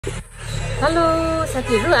Hello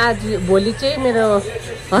साथीहरु, आज भोलि चाहिँ मेरो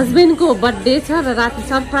हस्बेन्डको बर्थडे छ र राति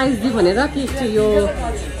सरप्राइज दिउँ भनेर केक यो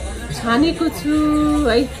छानेको छु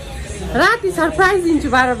है। राति सरप्राइज दिन्छु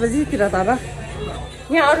 12 बजीतिर। तर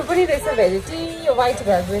यहाँ अरू पनि रहेछ, भेराइटी यो व्हाइट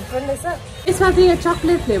भेलभेट पनि रहेछ। यसमा चाहिँ यहाँ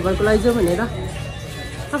चकलेट फ्लेभरको लैजाउँ भनेर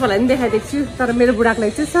तपाईँलाई पनि देखाइदिएको छु। तर मेरो बुढाको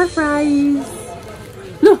लागि चाहिँ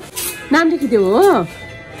सरप्राइज। लु नाम लेखिदेऊ हो।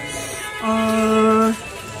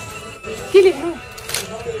 के लेख्नु?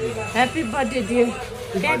 ह्याप्पी बर्थडे डियर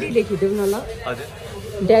ड्याडी लेखिदेऊ न ल।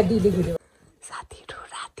 ड्याडी लेखिदेऊ। साथीहरु,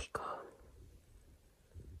 रातिको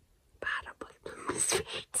 12 बज्नु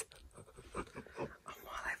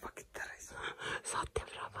मलाई पकिँदो रहेछ। सत्यम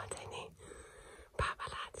र म चाहिँ नि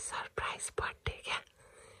बाबालाई आज सरप्राइज बर्थडे क्या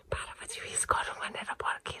 12 बजी विस गरौँ भनेर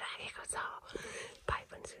पर्खिराखेको छ। भाइ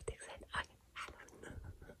पनि सुतेको छैन।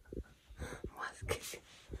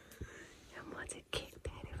 म चाहिँ केक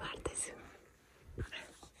तयारी पार्दैछु।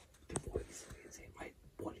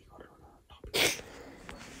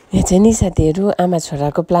 यहाँ चाहिँ नि साथीहरु आमा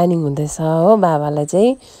छोराको प्लानिङ हुँदैछ हो। बाबालाई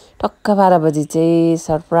चाहिँ टक्क 12 बजी चाहिँ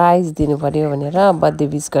सरप्राइज दिनु पर्यो भनेर बर्थडे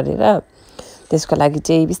विस गरेर। त्यसको लागि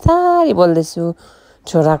चाहिँ बिस्तारै बोल्दैछु।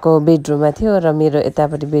 छोराको बेडरुममा थियो र मेरो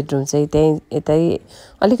यतापट्टि बेडरुम चाहिँ यतै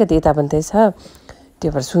अलिकति यता पनि छ।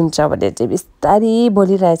 त्यो भएर सुन्छ भनेर चाहिँ बिस्तारै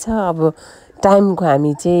बोलिरहेछ। अब टाइमको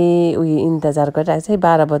हामी चाहिँ उयो इन्तजार गरिरहेको छ है।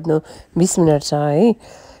 12 बज्नु 20 मिनट छ है।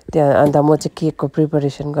 त्यहाँ अन्त म चाहिँ केकको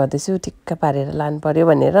प्रिपरेसन गर्दैछु। ठिक्क पारेर लानु पर्यो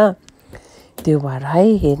भनेर। त्यो भएर है,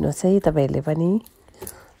 हेर्नुहोस् है तपाईँहरूले पनि।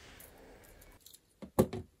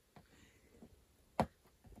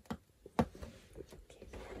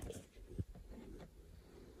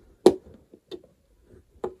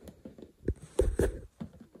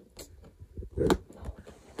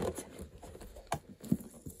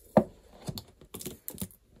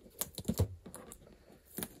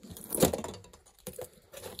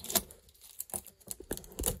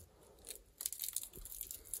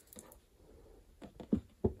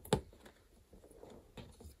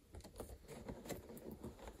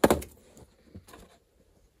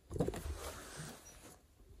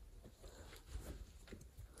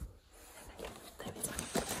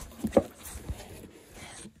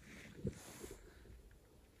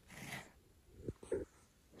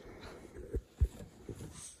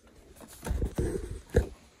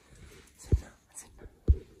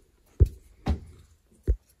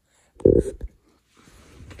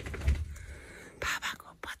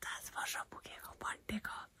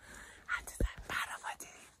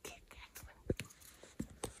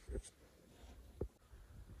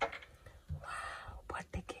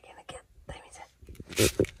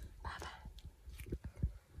 बाबा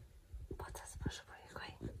 50 वर्ष भएको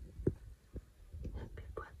है। ह्याप्पी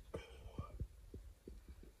बर्थडे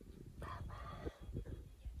बाबा।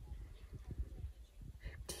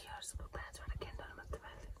 50 इयर्सको 5 वटा क्यान्डल मात्रै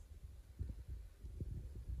बाल्यो।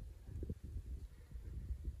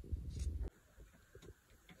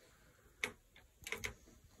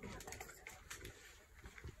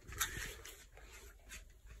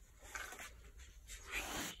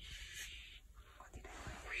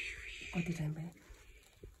 कति टाइम भयो?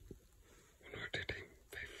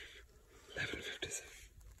 11:57।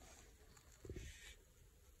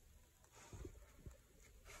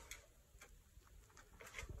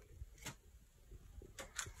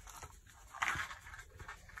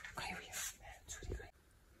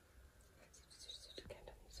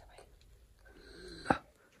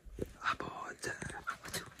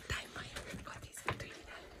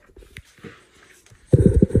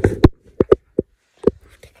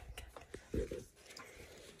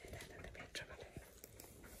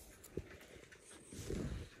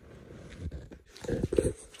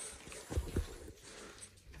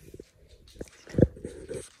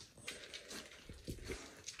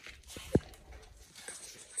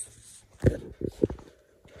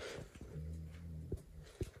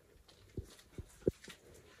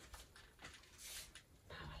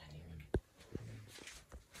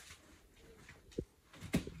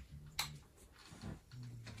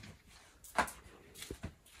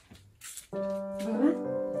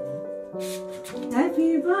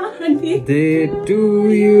 Happy birthday to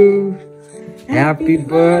you. Happy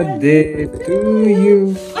birthday to you.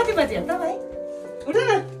 कति बजे हो त भाइ? उठ न।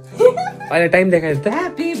 अहिले टाइम देखाइ त।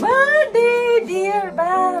 Happy birthday dear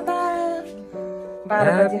बाबा।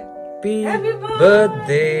 12 बजे। Happy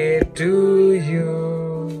birthday to you.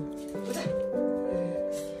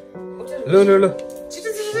 लो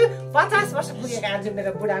 50 वर्ष पुगेको आज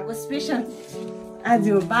मेरो बुढाको स्पेशल। आज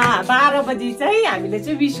 12 बजी चाहिँ हामीले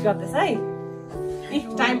चाहिँ विश गर्दैछ है।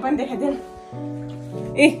 टाइम पनि देखाइदिएन।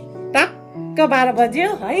 टक्क 12 बज्यो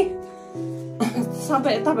है।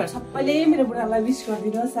 सबै तपाईँहरू सबैले मेरो बुढालाई विश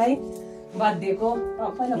गरिदिनुहोस् है बर्थडेको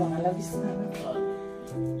पहिला भगवानलाई विश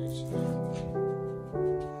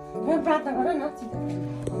प्रार्थना गर न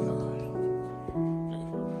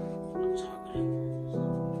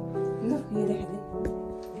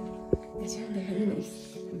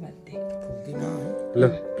ल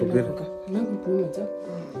पुग्दैन नफुक्नु हुन्छ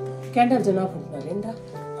क्यान्डल चाहिँ नफुक्नु अरे नि त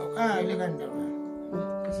अहिले क्यान्डल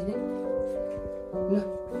ल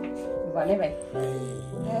भने भाइ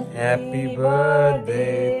Happy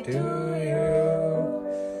birthday to you.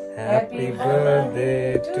 Happy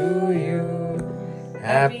birthday to you.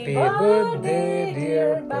 Happy birthday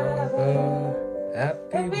dear Papa.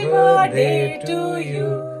 Happy birthday to you.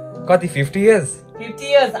 कति 50 years? 50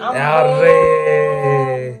 years. अरे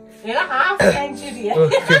हेर हाफ सेन्चुरी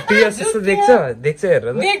 50 years जस्तो देख्छ हेर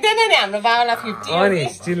त देख्दैन नि हाम्रो बाबालाई 50 years अनि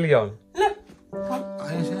स्टिल यङ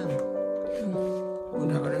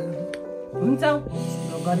हुन्छ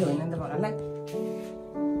गऱ्यो होइन नि त भगवानलाई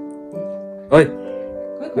ओइ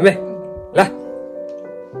निमे ल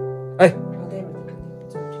ओइ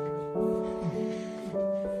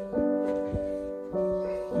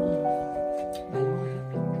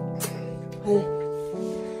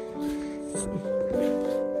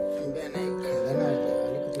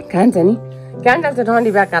खान्छ नि क्यान्डल चाहिँ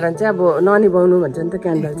ननी भएको कारण चाहिँ अब ननी बाउनु भन्छ नि त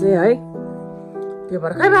क्यान्डल चाहिँ है त्यो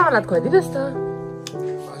भएर खै बाबालाई खुवाइदिनुहोस् त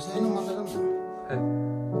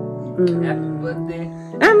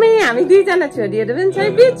आमै हामी दुईजना छोरीहरू पनि छ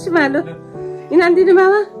बिचमा लु इनाम दिनु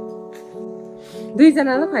बाबा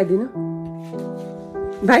दुईजनालाई खुवाइदिनु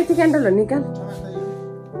भाइ त्यो क्यान्डलहरू निकाल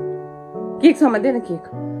केक समात्दैन केक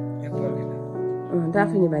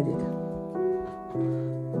आफै निभाइदियो त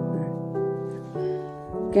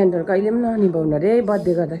क्यान्डल कहिले पनि ननिभाउनु अरे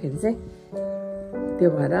बर्थडे गर्दाखेरि चाहिँ त्यो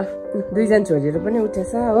भएर दुईजना छोरीहरू पनि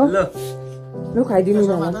उठेछ हो लु खुवाइदिनु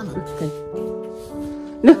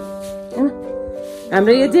ल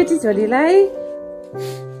हाम्रो यो जेठी छोरीलाई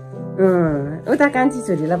उता कान्छी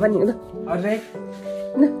छोरीलाई पनि ल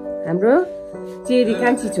हाम्रो चेरी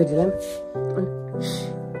कान्छी छोरीलाई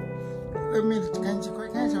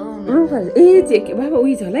ए बाबा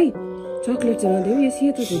उयो छ होला है चक्लेट चाहिँ नदेऊ यो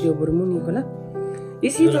सेतो चाहिँ देऊ बरु मुनिको ल यो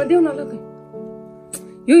सेतो देऊ न ल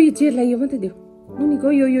यो चेरलाई यो मात्रै देऊ मुनिको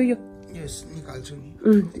यो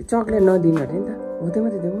चक्लेट नदिनु अरे नि त हो त्यो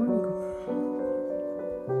मात्रै देऊ मुनिको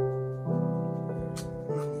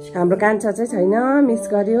हाम्रो कान्छा चाहिँ छैन मिस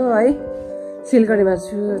गर्यो है सिलगढीमा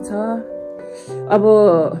छ अब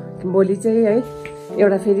भोलि चाहिँ है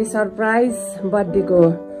एउटा फेरि सरप्राइज बर्थडेको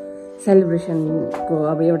सेलिब्रेसनको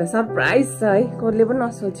अब एउटा सरप्राइज छ है कसले पनि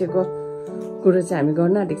नसोचेको कुरो चाहिँ हामी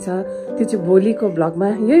गर्न आँटेको छ त्यो चाहिँ भोलिको ब्लगमा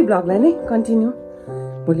यही ब्लगलाई नै कन्टिन्यू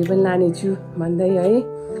भोलि पनि लानेछु भन्दै है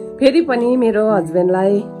फेरि पनि मेरो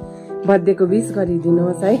हस्बेन्डलाई बर्थडेको विश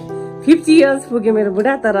गरिदिनुहोस् है 50 इयर्स पुग्यो मेरो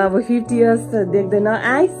बुढा तर अब 50 इयर्स देख्दैन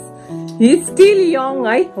आइस हि स्टिल यङ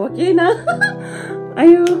है हो कि न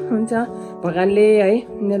आयो हुन्छ भगवानले है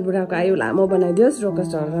मेरो बुढाको आयु लामो बनाइदियोस्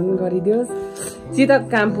रोगस्टहरण गरिदियोस् सिधा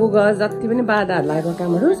काम पुगोस् जति पनि बाधाहरू लागेको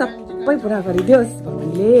कामहरू सबै पुरा गरिदियोस्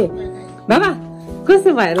भगवानले बाबा कस्तो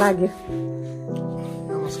भयो लाग्यो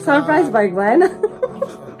सरप्राइज भएको भएन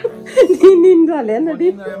निन्द्राले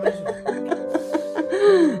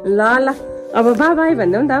ल ल अब बाबाई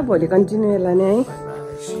भन्दै त भोलि कन्टिन्यू यसलाई नै है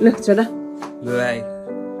ल छोरा गुड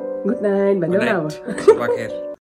गुड नाइट भन्दै अब